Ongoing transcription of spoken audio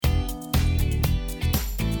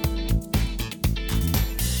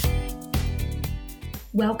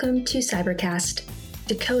Welcome to Cybercast,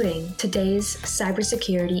 decoding today's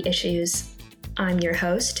cybersecurity issues. I'm your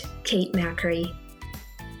host, Kate Macri.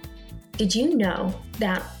 Did you know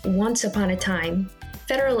that once upon a time,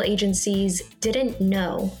 federal agencies didn't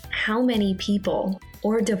know how many people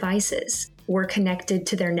or devices were connected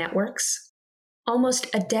to their networks? Almost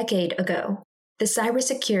a decade ago, the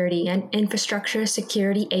Cybersecurity and Infrastructure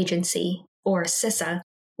Security Agency, or CISA,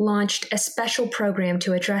 launched a special program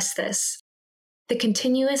to address this. The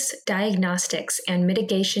Continuous Diagnostics and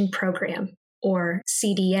Mitigation Program, or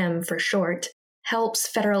CDM for short, helps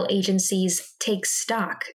federal agencies take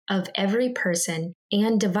stock of every person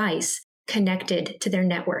and device connected to their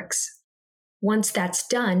networks. Once that's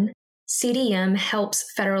done, CDM helps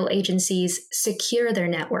federal agencies secure their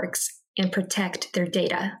networks and protect their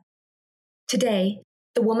data. Today,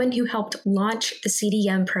 the woman who helped launch the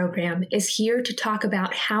CDM program is here to talk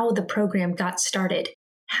about how the program got started,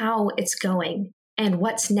 how it's going, and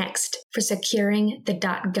what's next for securing the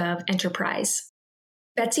 .gov enterprise.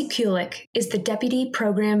 Betsy Kulik is the Deputy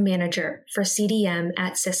Program Manager for CDM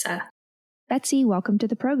at CISA. Betsy, welcome to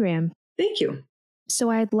the program. Thank you.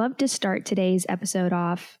 So I'd love to start today's episode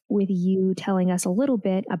off with you telling us a little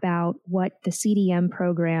bit about what the CDM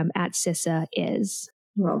program at CISA is.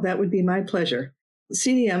 Well, that would be my pleasure.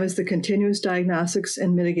 CDM is the Continuous Diagnostics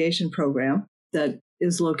and Mitigation Program that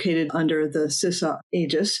is located under the CISA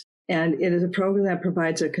aegis. And it is a program that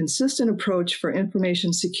provides a consistent approach for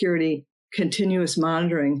information security, continuous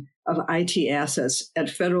monitoring of IT assets at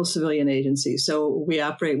federal civilian agencies. So we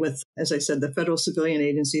operate with, as I said, the federal civilian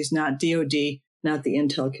agencies, not DoD, not the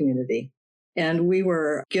intel community. And we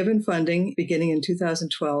were given funding beginning in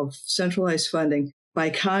 2012, centralized funding by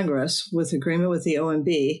Congress with agreement with the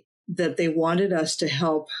OMB that they wanted us to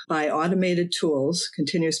help buy automated tools,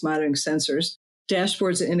 continuous monitoring sensors,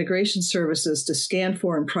 dashboards and integration services to scan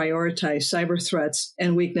for and prioritize cyber threats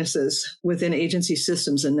and weaknesses within agency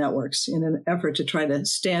systems and networks in an effort to try to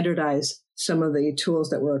standardize some of the tools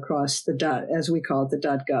that were across the as we call it,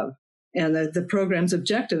 the .gov. And the program's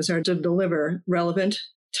objectives are to deliver relevant,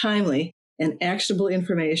 timely, and actionable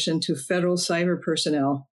information to federal cyber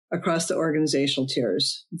personnel across the organizational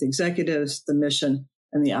tiers, the executives, the mission,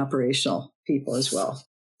 and the operational people as well.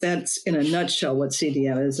 That's in a nutshell what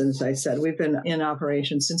CDM is. And as I said, we've been in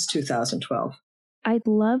operation since 2012. I'd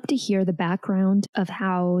love to hear the background of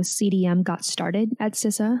how CDM got started at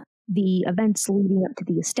CISA, the events leading up to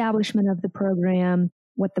the establishment of the program,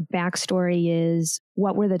 what the backstory is,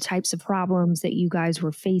 what were the types of problems that you guys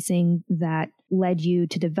were facing that led you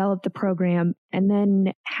to develop the program, and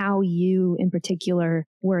then how you in particular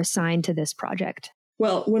were assigned to this project.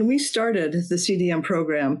 Well, when we started the CDM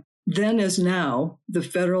program, then as now, the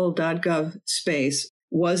federal .gov space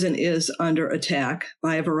was and is under attack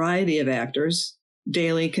by a variety of actors,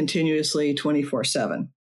 daily, continuously, 24/7.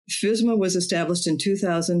 FISMA was established in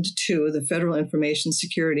 2002, the Federal Information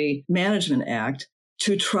Security Management Act,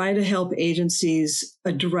 to try to help agencies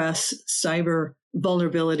address cyber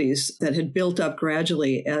vulnerabilities that had built up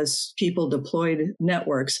gradually as people deployed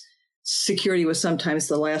networks. Security was sometimes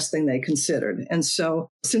the last thing they considered. And so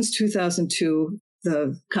since 2002,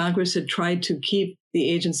 the Congress had tried to keep the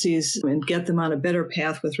agencies and get them on a better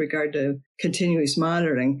path with regard to continuous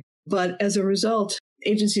monitoring. But as a result,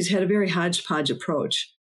 agencies had a very hodgepodge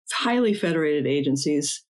approach. Highly federated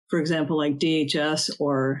agencies, for example, like DHS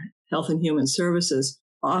or Health and Human Services,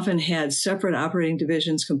 often had separate operating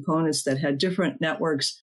divisions, components that had different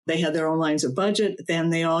networks. They had their own lines of budget,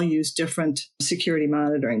 and they all used different security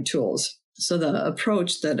monitoring tools. So the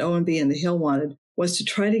approach that OMB and the Hill wanted was to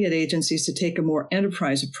try to get agencies to take a more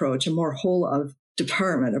enterprise approach, a more whole of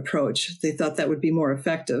department approach. They thought that would be more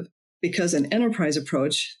effective because an enterprise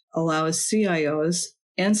approach allows CIOs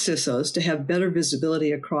and CISOs to have better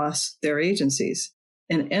visibility across their agencies.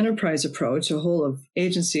 An enterprise approach, a whole of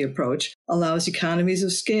agency approach, allows economies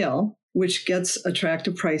of scale, which gets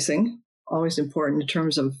attractive pricing, always important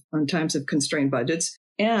in times of constrained budgets,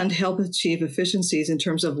 and help achieve efficiencies in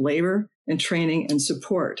terms of labor and training and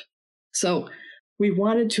support. So we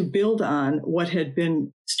wanted to build on what had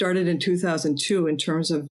been started in 2002 in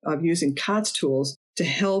terms of using COTS tools to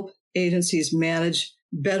help agencies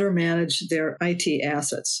better manage their IT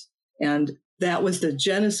assets. And that was the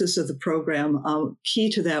genesis of the program.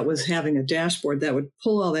 Key to that was having a dashboard that would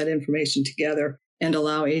pull all that information together and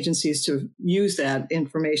allow agencies to use that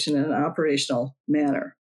information in an operational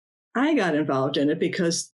manner. I got involved in it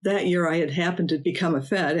because that year I had happened to become a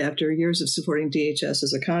Fed after years of supporting DHS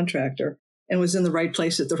as a contractor and was in the right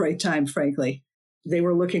place at the right time, frankly. They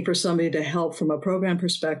were looking for somebody to help from a program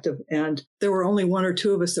perspective, and there were only one or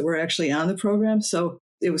two of us that were actually on the program, so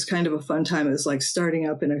it was kind of a fun time. It was like starting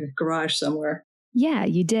up in a garage somewhere. Yeah,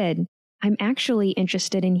 you did. I'm actually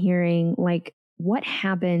interested in hearing what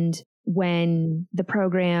happened when the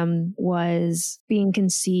program was being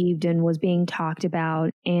conceived and was being talked about,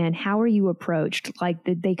 and how were you approached?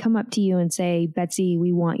 Did they come up to you and say, Betsy,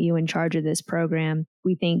 we want you in charge of this program.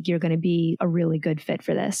 We think you're going to be a really good fit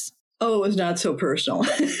for this. Oh, it was not so personal.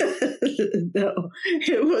 No,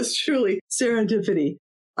 it was truly serendipity.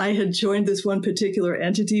 I had joined this one particular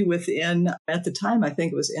entity within, at the time, I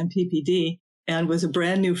think it was NPPD, and was a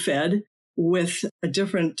brand new Fed with a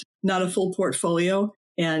different, not a full portfolio.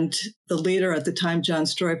 And the leader at the time, John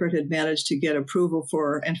Streupert, had managed to get approval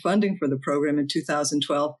for and funding for the program in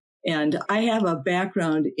 2012. And I have a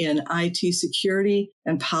background in IT security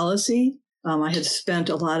and policy. I had spent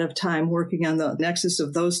a lot of time working on the nexus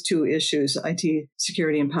of those two issues, IT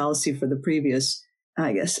security and policy, for the previous,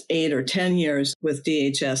 8 or 10 years with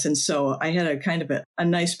DHS. And so I had a kind of a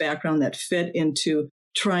nice background that fit into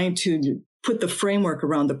trying to put the framework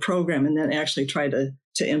around the program and then actually try to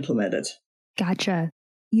implement it. Gotcha.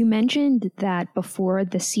 You mentioned that before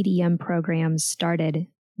the CDM programs started,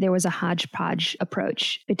 there was a hodgepodge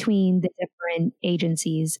approach between the different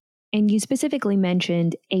agencies. And you specifically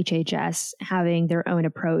mentioned HHS having their own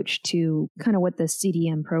approach to kind of what the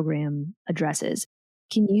CDM program addresses.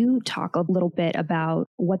 Can you talk a little bit about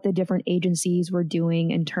what the different agencies were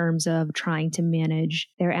doing in terms of trying to manage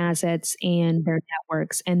their assets and their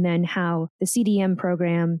networks, and then how the CDM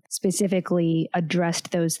program specifically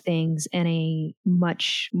addressed those things in a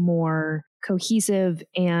much more cohesive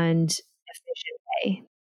and efficient way?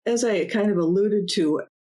 As I kind of alluded to,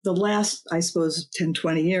 the last, 10,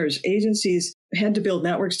 20 years, agencies had to build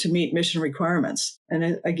networks to meet mission requirements.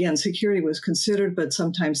 And again, security was considered, but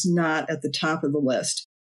sometimes not at the top of the list.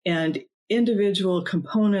 And individual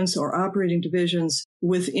components or operating divisions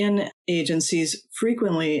within agencies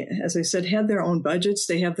frequently, as I said, had their own budgets.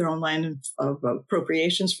 They have their own line of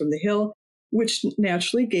appropriations from the Hill, which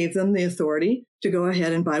naturally gave them the authority to go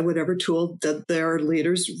ahead and buy whatever tool that their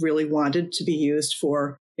leaders really wanted to be used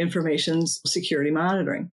for information security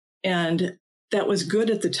monitoring. And that was good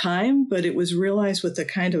at the time, but it was realized with the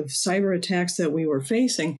kind of cyber attacks that we were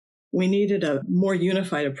facing, we needed a more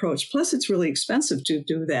unified approach. Plus, it's really expensive to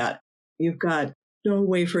do that. You've got no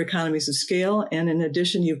way for economies of scale. And in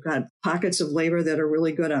addition, you've got pockets of labor that are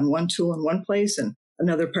really good on one tool in one place, and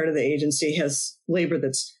another part of the agency has labor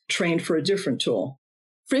that's trained for a different tool.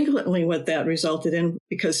 Frequently, what that resulted in,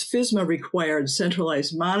 because FISMA required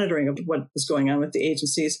centralized monitoring of what was going on with the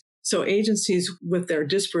agencies, so agencies with their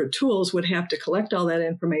disparate tools would have to collect all that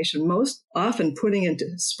information, most often putting into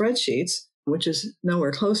spreadsheets, which is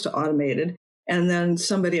nowhere close to automated. And then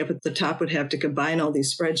somebody up at the top would have to combine all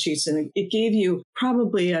these spreadsheets. And it gave you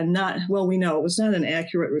probably we know it was not an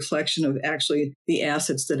accurate reflection of actually the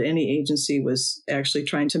assets that any agency was actually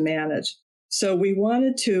trying to manage. So we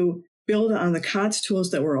wanted to build on the COTS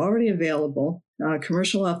tools that were already available,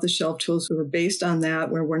 commercial off-the-shelf tools. We were based on that,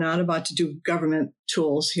 where we're not about to do government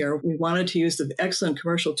tools here. We wanted to use the excellent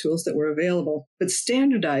commercial tools that were available, but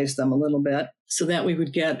standardize them a little bit so that we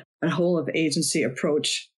would get a whole of agency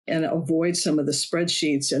approach and avoid some of the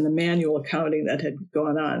spreadsheets and the manual accounting that had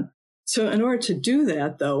gone on. So in order to do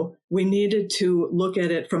that, though, we needed to look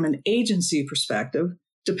at it from an agency perspective.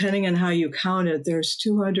 Depending on how you count it, there's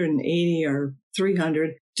 280 or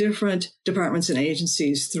 300 different departments and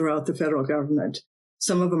agencies throughout the federal government.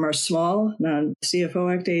 Some of them are small,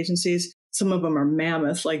 non-CFO Act agencies. Some of them are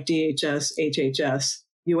mammoth, like DHS, HHS,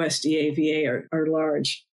 USDA, VA are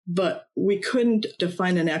large. But we couldn't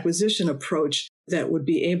define an acquisition approach that would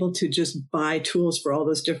be able to just buy tools for all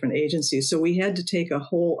those different agencies. So we had to take a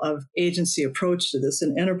whole of agency approach to this,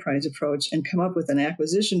 an enterprise approach, and come up with an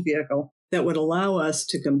acquisition vehicle that would allow us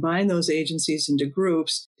to combine those agencies into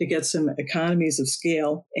groups to get some economies of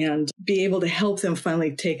scale and be able to help them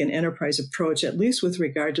finally take an enterprise approach, at least with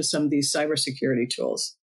regard to some of these cybersecurity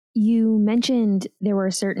tools. You mentioned there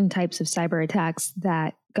were certain types of cyber attacks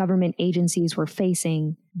that government agencies were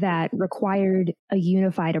facing that required a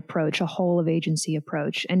unified approach, a whole of agency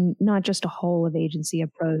approach, and not just a whole of agency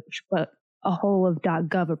approach, but a whole of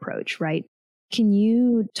 .gov approach, right? Can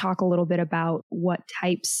you talk a little bit about what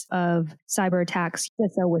types of cyber attacks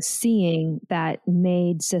CISA was seeing that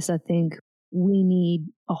made CISA think we need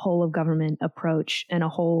a whole of government approach and a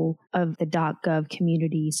whole of the .gov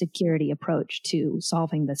community security approach to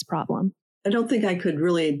solving this problem? I don't think I could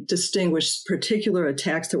really distinguish particular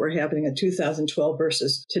attacks that were happening in 2012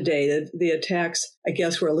 versus today. The attacks, I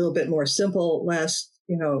guess, were a little bit more simple last,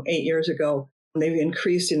 8 years ago, maybe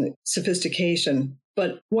increased in sophistication.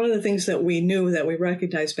 But one of the things that we knew that we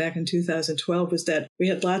recognized back in 2012 was that we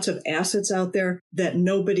had lots of assets out there that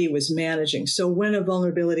nobody was managing. So when a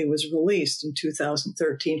vulnerability was released in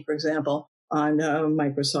 2013, for example, on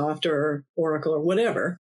Microsoft or Oracle or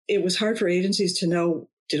whatever, it was hard for agencies to know,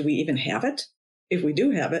 did we even have it? If we do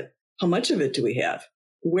have it, how much of it do we have?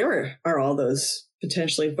 Where are all those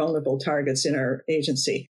potentially vulnerable targets in our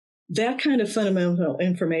agency? That kind of fundamental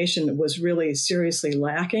information was really seriously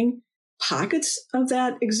lacking. Pockets of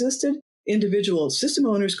that existed. Individual system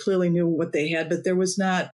owners clearly knew what they had, but there was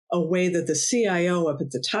not a way that the CIO up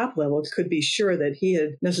at the top level could be sure that he had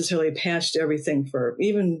necessarily patched everything for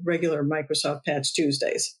even regular Microsoft Patch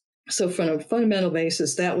Tuesdays. So from a fundamental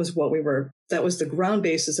basis, that was the ground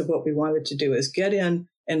basis of what we wanted to do, is get in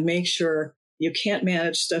and make sure you can't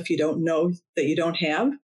manage stuff you don't know that you don't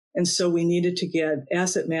have. And so we needed to get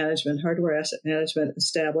asset management, hardware asset management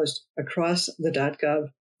established across the .gov,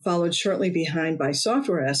 followed shortly behind by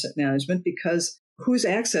software asset management, because who's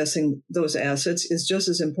accessing those assets is just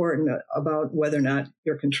as important about whether or not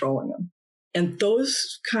you're controlling them. And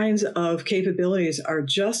those kinds of capabilities are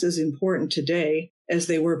just as important today as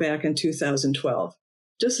they were back in 2012.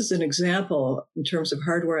 Just as an example, in terms of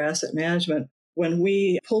hardware asset management, when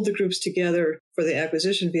we pulled the groups together for the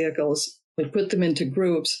acquisition vehicles, we put them into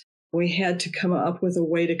groups. We had to come up with a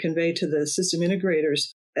way to convey to the system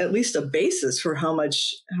integrators at least a basis for how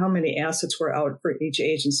many assets were out for each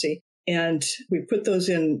agency. And we put those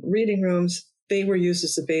in reading rooms. They were used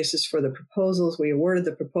as the basis for the proposals. We awarded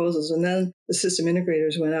the proposals, and then the system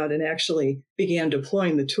integrators went out and actually began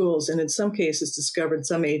deploying the tools, and in some cases discovered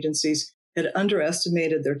some agencies had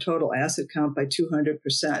underestimated their total asset count by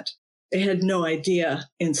 200%. They had no idea,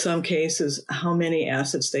 in some cases, how many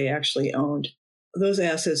assets they actually owned. Those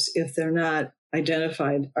assets, if they're not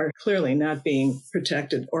identified, are clearly not being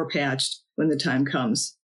protected or patched when the time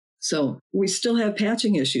comes. So we still have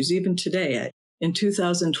patching issues even today. In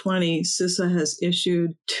 2020, CISA has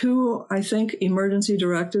issued 2, I think, emergency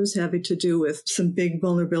directives having to do with some big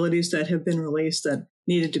vulnerabilities that have been released that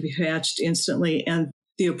needed to be patched instantly. And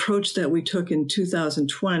the approach that we took in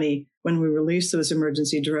 2020, when we released those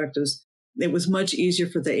emergency directives, it was much easier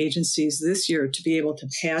for the agencies this year to be able to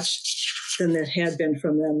patch than it had been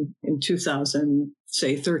from them in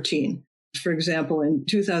 2013. For example, in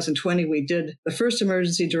 2020, we did the first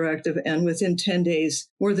emergency directive, and within 10 days,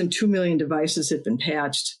 more than 2 million devices had been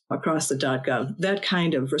patched across the .gov. That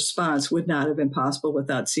kind of response would not have been possible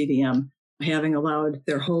without CDM having allowed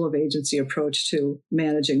their whole of agency approach to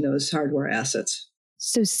managing those hardware assets.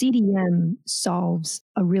 So CDM solves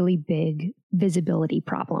a really big visibility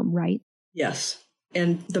problem, right? Yes.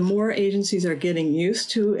 And the more agencies are getting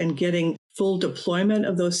used to and getting full deployment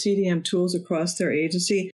of those CDM tools across their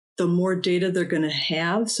agency, the more data they're going to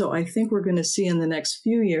have. So I think we're going to see in the next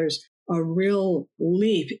few years a real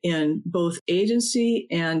leap in both agency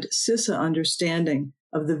and CISA understanding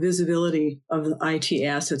of the visibility of the IT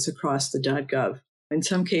assets across the .gov. In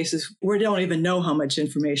some cases, we don't even know how much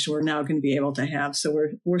information we're now going to be able to have. So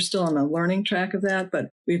we're still on a learning track of that,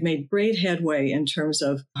 but we've made great headway in terms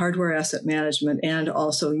of hardware asset management and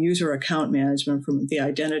also user account management from the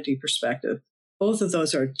identity perspective. Both of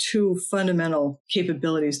those are 2 fundamental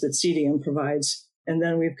capabilities that CDM provides. And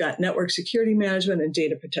then we've got network security management and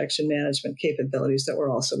data protection management capabilities that we're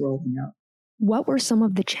also rolling out. What were some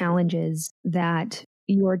of the challenges that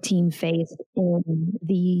your team faced in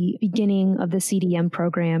the beginning of the CDM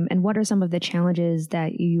program, and what are some of the challenges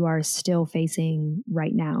that you are still facing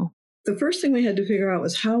right now? The first thing we had to figure out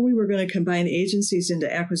was how we were going to combine agencies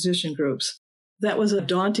into acquisition groups. That was a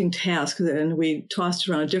daunting task, and we tossed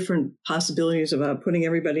around different possibilities about putting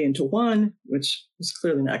everybody into one, which was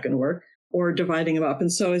clearly not going to work, or dividing them up.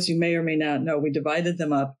 And so, as you may or may not know, we divided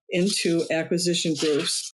them up into acquisition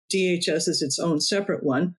groups. DHS is its own separate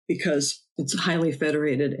one because it's highly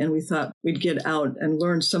federated, and we thought we'd get out and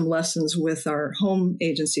learn some lessons with our home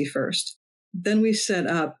agency first. Then we set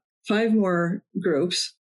up 5 more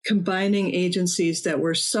groups, combining agencies that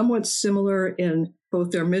were somewhat similar in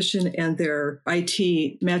both their mission and their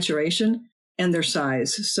IT maturation and their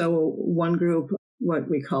size. So one group, what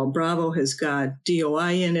we call Bravo, has got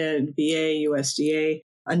DOI in it, VA, USDA.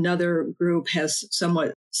 Another group has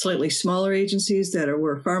somewhat slightly smaller agencies that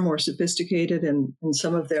were far more sophisticated in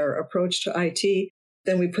some of their approach to IT.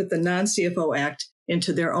 Then we put the non-CFO Act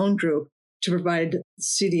into their own group to provide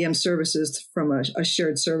CDM services from a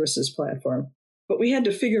shared services platform. But we had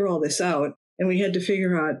to figure all this out, and we had to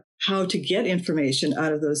figure out how to get information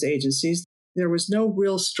out of those agencies. There was no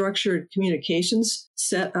real structured communications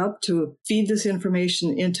set up to feed this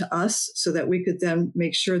information into us so that we could then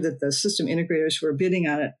make sure that the system integrators who were bidding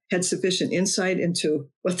on it had sufficient insight into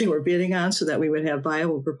what they were bidding on so that we would have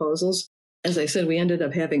viable proposals. As I said, we ended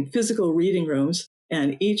up having physical reading rooms,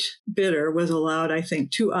 and each bidder was allowed, I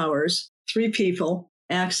think, 2 hours, 3 people,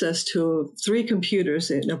 access to 3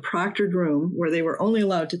 computers in a proctored room where they were only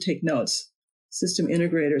allowed to take notes. System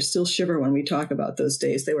integrators still shiver when we talk about those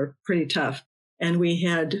days. They were pretty tough. And we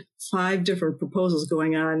had 5 different proposals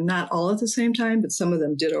going on, not all at the same time, but some of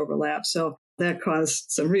them did overlap. So that caused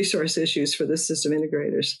some resource issues for the system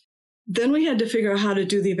integrators. Then we had to figure out how to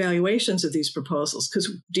do the evaluations of these proposals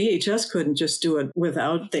because DHS couldn't just do it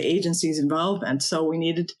without the agency's involvement. So we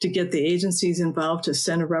needed to get the agencies involved to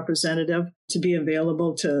send a representative to be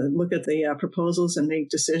available to look at the proposals and make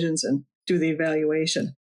decisions and do the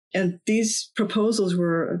evaluation. And these proposals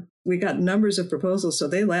we got numbers of proposals, so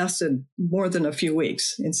they lasted more than a few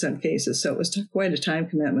weeks in some cases. So it was quite a time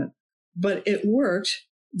commitment. But it worked.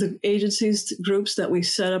 The agencies groups that we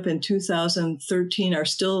set up in 2013 are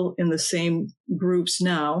still in the same groups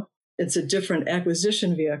now. It's a different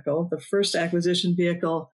acquisition vehicle. The first acquisition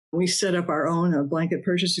vehicle, we set up our own, a blanket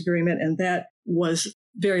purchase agreement, and that was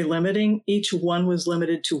very limiting. Each one was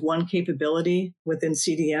limited to one capability within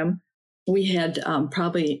CDM. We had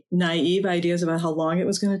probably naive ideas about how long it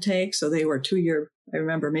was going to take. So they were 2-year, I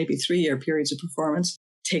remember maybe 3-year periods of performance.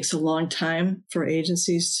 Takes a long time for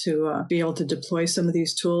agencies to be able to deploy some of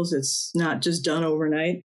these tools. It's not just done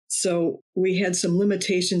overnight. So we had some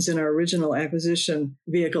limitations in our original acquisition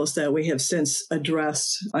vehicles that we have since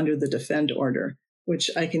addressed under the Defend order,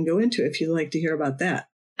 which I can go into if you'd like to hear about that.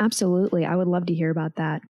 Absolutely. I would love to hear about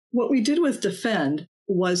that. What we did with Defend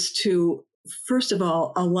was to, first of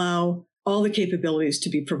all, allow all the capabilities to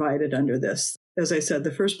be provided under this. As I said,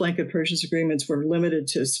 the first blanket purchase agreements were limited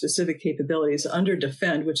to specific capabilities. Under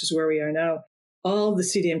Defend, which is where we are now, all the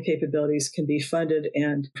CDM capabilities can be funded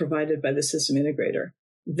and provided by the system integrator.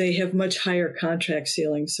 They have much higher contract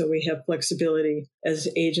ceilings, so we have flexibility as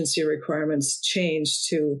agency requirements change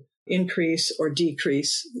to increase or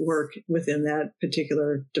decrease work within that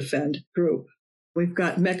particular Defend group. We've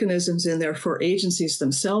got mechanisms in there for agencies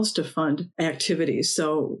themselves to fund activities.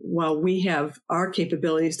 So while we have our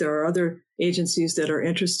capabilities, there are other agencies that are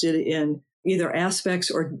interested in either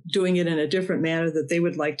aspects or doing it in a different manner that they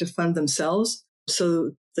would like to fund themselves.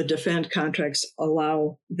 So the Defend contracts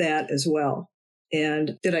allow that as well.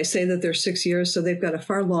 And did I say that they're 6 years? So they've got a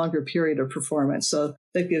far longer period of performance. So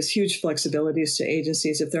that gives huge flexibilities to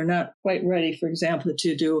agencies. If they're not quite ready, for example,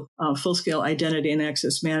 to do full-scale identity and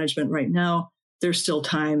access management right now, there's still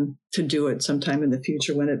time to do it sometime in the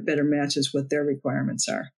future when it better matches what their requirements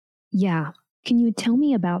are. Yeah. Can you tell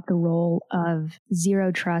me about the role of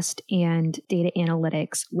Zero Trust and data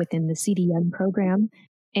analytics within the CDM program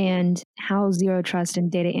and how Zero Trust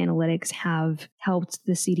and data analytics have helped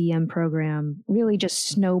the CDM program really just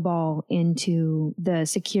snowball into the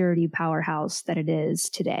security powerhouse that it is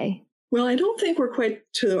today? Well, I don't think we're quite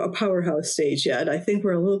to a powerhouse stage yet. I think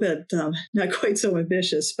we're a little bit not quite so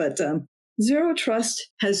ambitious, but Zero Trust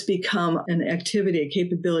has become an activity, a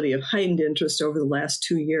capability of heightened interest over the last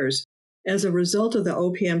 2 years. As a result of the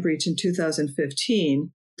OPM breach in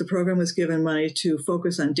 2015, the program was given money to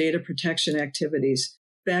focus on data protection activities.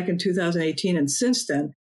 Back in 2018 and since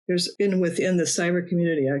then, there's been within the cyber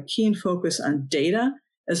community a keen focus on data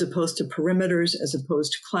as opposed to perimeters, as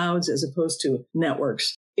opposed to clouds, as opposed to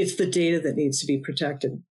networks. It's the data that needs to be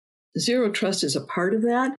protected. Zero Trust is a part of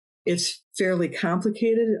that. It's fairly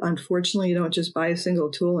complicated. Unfortunately, you don't just buy a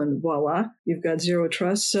single tool and voila, you've got Zero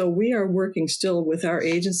Trust. So we are working still with our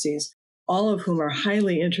agencies, all of whom are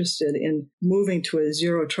highly interested in moving to a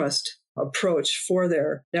Zero Trust approach for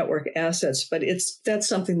their network assets. But that's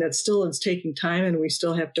something that still is taking time, and we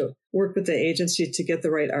still have to work with the agency to get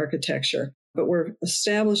the right architecture. But we're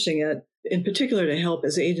establishing it in particular to help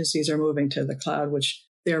as agencies are moving to the cloud, which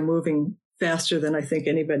they're moving faster than I think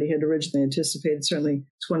anybody had originally anticipated. Certainly,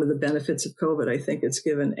 it's one of the benefits of COVID. I think it's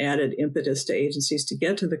given added impetus to agencies to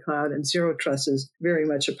get to the cloud, and Zero Trust is very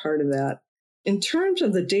much a part of that. In terms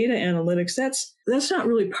of the data analytics, that's not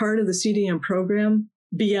really part of the CDM program,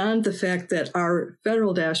 beyond the fact that our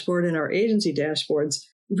federal dashboard and our agency dashboards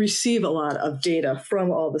receive a lot of data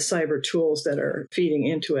from all the cyber tools that are feeding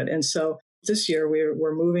into it. And so this year,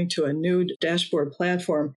 we're moving to a new dashboard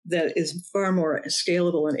platform that is far more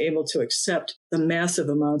scalable and able to accept the massive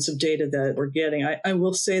amounts of data that we're getting. I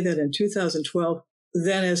will say that in 2012,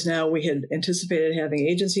 then as now, we had anticipated having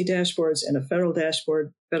agency dashboards and a federal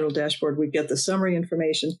dashboard. Federal dashboard, we get the summary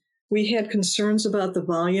information. We had concerns about the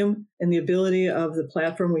volume and the ability of the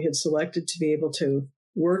platform we had selected to be able to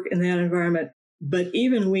work in that environment. But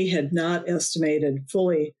even we had not estimated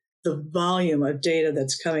fully the volume of data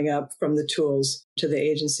that's coming up from the tools to the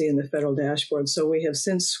agency and the federal dashboard. So we have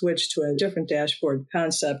since switched to a different dashboard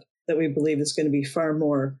concept that we believe is going to be far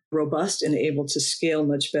more robust and able to scale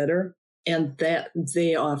much better. And that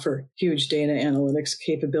they offer huge data analytics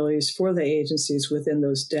capabilities for the agencies within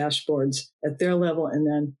those dashboards at their level and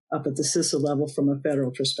then up at the CISA level from a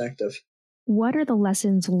federal perspective. What are the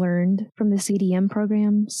lessons learned from the CDM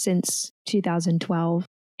program since 2012?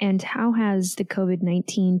 And how has the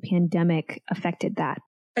COVID-19 pandemic affected that?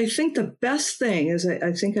 I think the best thing, as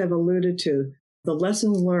I think I've alluded to, the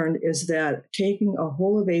lessons learned is that taking a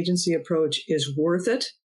whole of agency approach is worth it.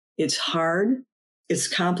 It's hard. It's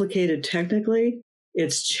complicated technically.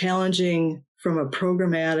 It's challenging from a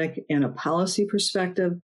programmatic and a policy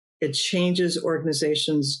perspective. It changes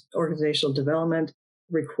organizational development,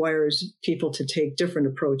 requires people to take different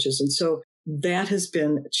approaches. And so that has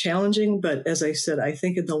been challenging, but as I said, I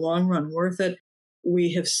think in the long run worth it.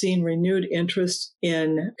 We have seen renewed interest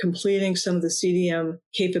in completing some of the CDM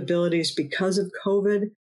capabilities because of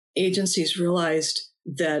COVID. Agencies realized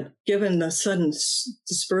that given the sudden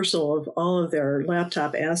dispersal of all of their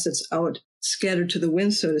laptop assets out, scattered to the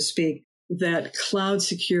wind, so to speak, that cloud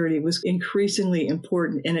security was increasingly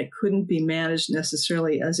important and it couldn't be managed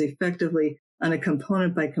necessarily as effectively on a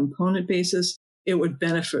component by component basis. It would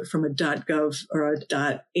benefit from a .gov or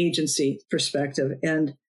a .agency perspective.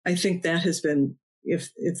 And I think that has been, if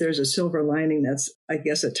there's a silver lining, that's, I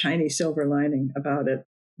guess, a tiny silver lining about it.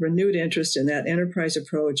 Renewed interest in that enterprise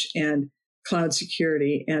approach and cloud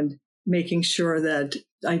security and making sure that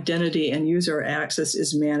identity and user access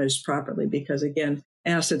is managed properly because, again,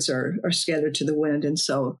 assets are scattered to the wind. And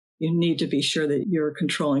so you need to be sure that you're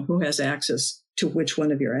controlling who has access to which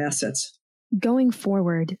one of your assets. Going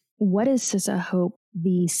forward, what does CISA hope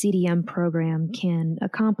the CDM program can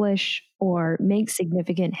accomplish or make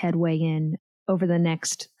significant headway in over the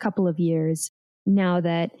next couple of years now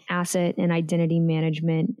that asset and identity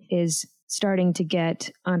management is starting to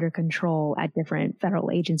get under control at different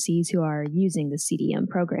federal agencies who are using the CDM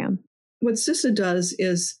program? What CISA does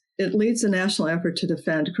is it leads the national effort to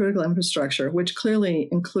defend critical infrastructure, which clearly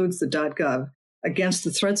includes the .gov, against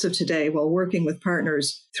the threats of today while working with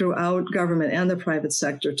partners throughout government and the private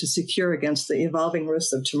sector to secure against the evolving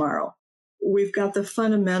risks of tomorrow. We've got the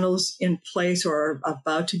fundamentals in place or are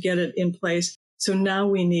about to get it in place. So now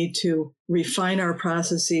we need to refine our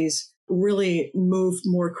processes, really move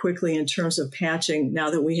more quickly in terms of patching now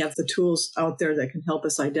that we have the tools out there that can help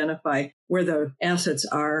us identify where the assets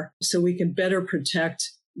are so we can better protect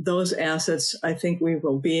those assets. I think we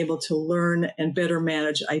will be able to learn and better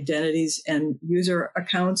manage identities and user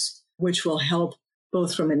accounts, which will help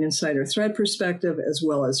both from an insider threat perspective as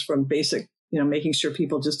well as from basic, making sure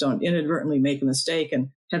people just don't inadvertently make a mistake and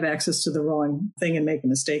have access to the wrong thing and make a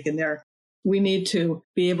mistake in there. We need to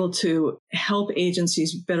be able to help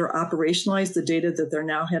agencies better operationalize the data that they're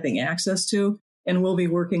now having access to. And we'll be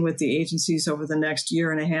working with the agencies over the next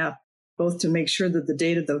year and a half, both to make sure that the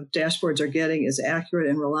data the dashboards are getting is accurate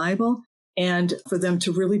and reliable, and for them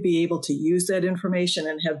to really be able to use that information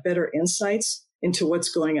and have better insights into what's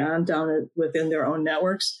going on down within their own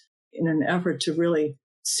networks in an effort to really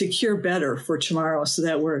secure better for tomorrow so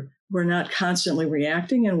that we're not constantly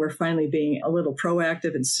reacting and we're finally being a little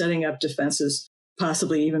proactive and setting up defenses,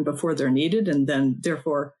 possibly even before they're needed, and then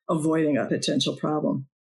therefore avoiding a potential problem.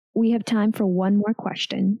 We have time for one more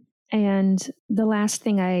question. And the last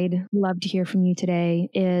thing I'd love to hear from you today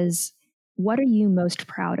is, what are you most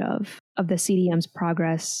proud of the CDM's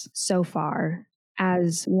progress so far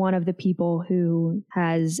as one of the people who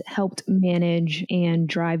has helped manage and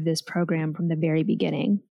drive this program from the very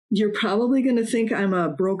beginning? You're probably going to think I'm a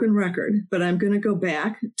broken record, but I'm going to go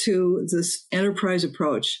back to this enterprise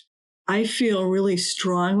approach. I feel really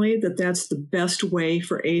strongly that that's the best way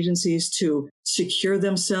for agencies to secure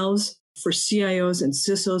themselves, for CIOs and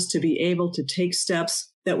CISOs to be able to take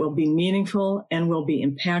steps that will be meaningful and will be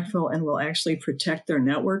impactful and will actually protect their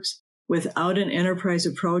networks. Without an enterprise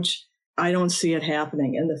approach, I don't see it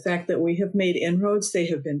happening. And the fact that we have made inroads, they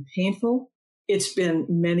have been painful. It's been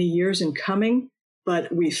many years in coming,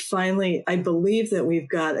 but we finally, I believe that we've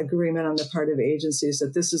got agreement on the part of agencies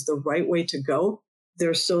that this is the right way to go.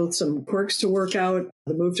 There's still some quirks to work out.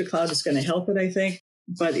 The move to cloud is going to help it, I think.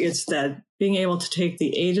 But it's that being able to take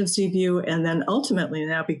the agency view and then ultimately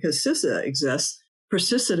now, because CISA exists, for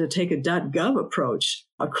CISA to take a .gov approach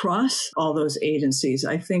across all those agencies.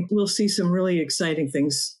 I think we'll see some really exciting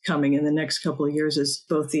things coming in the next couple of years as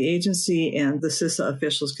both the agency and the CISA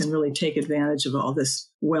officials can really take advantage of all this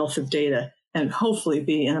wealth of data and hopefully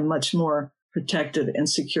be in a much more protected and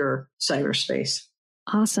secure cyberspace.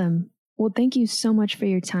 Awesome. Well, thank you so much for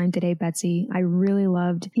your time today, Betsy. I really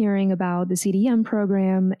loved hearing about the CDM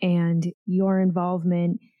program and your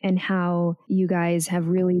involvement and how you guys have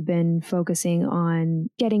really been focusing on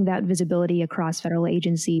getting that visibility across federal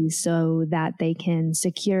agencies so that they can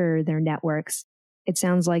secure their networks. It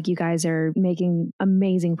sounds like you guys are making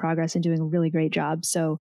amazing progress and doing a really great job.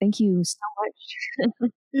 So thank you so much.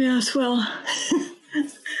 Yes, well,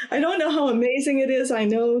 I don't know how amazing it is. I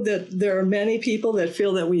know that there are many people that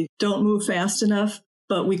feel that we don't move fast enough,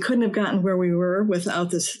 but we couldn't have gotten where we were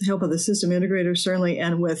without the help of the system integrator, certainly,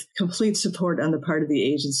 and with complete support on the part of the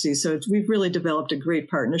agency. So we've really developed a great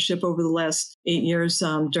partnership over the last 8 years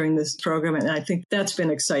during this program, and I think that's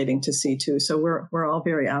been exciting to see, too. So we're all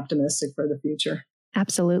very optimistic for the future.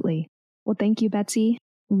 Absolutely. Well, thank you, Betsy.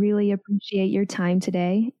 Really appreciate your time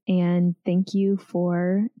today, and thank you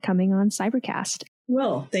for coming on Cybercast.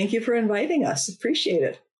 Well, thank you for inviting us. Appreciate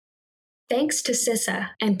it. Thanks to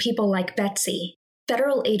CISA and people like Betsy,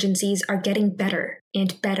 federal agencies are getting better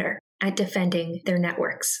and better at defending their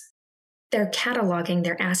networks. They're cataloging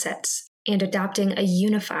their assets and adopting a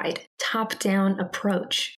unified, top-down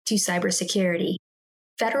approach to cybersecurity.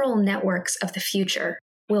 Federal networks of the future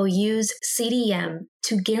will use CDM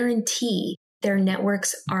to guarantee their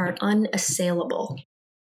networks are unassailable.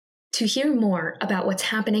 To hear more about what's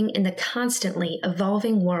happening in the constantly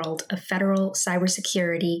evolving world of federal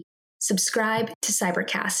cybersecurity, subscribe to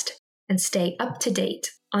Cybercast and stay up to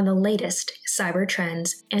date on the latest cyber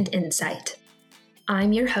trends and insight.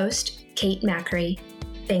 I'm your host, Kate Macri.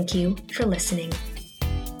 Thank you for listening.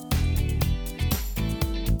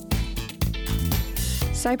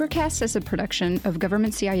 Cybercast is a production of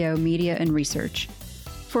Government CIO Media and Research.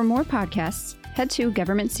 For more podcasts, head to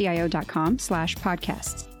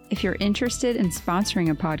governmentcio.com/podcasts. If you're interested in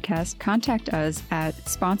sponsoring a podcast, contact us at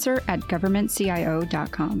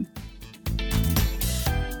sponsor@governmentcio.com.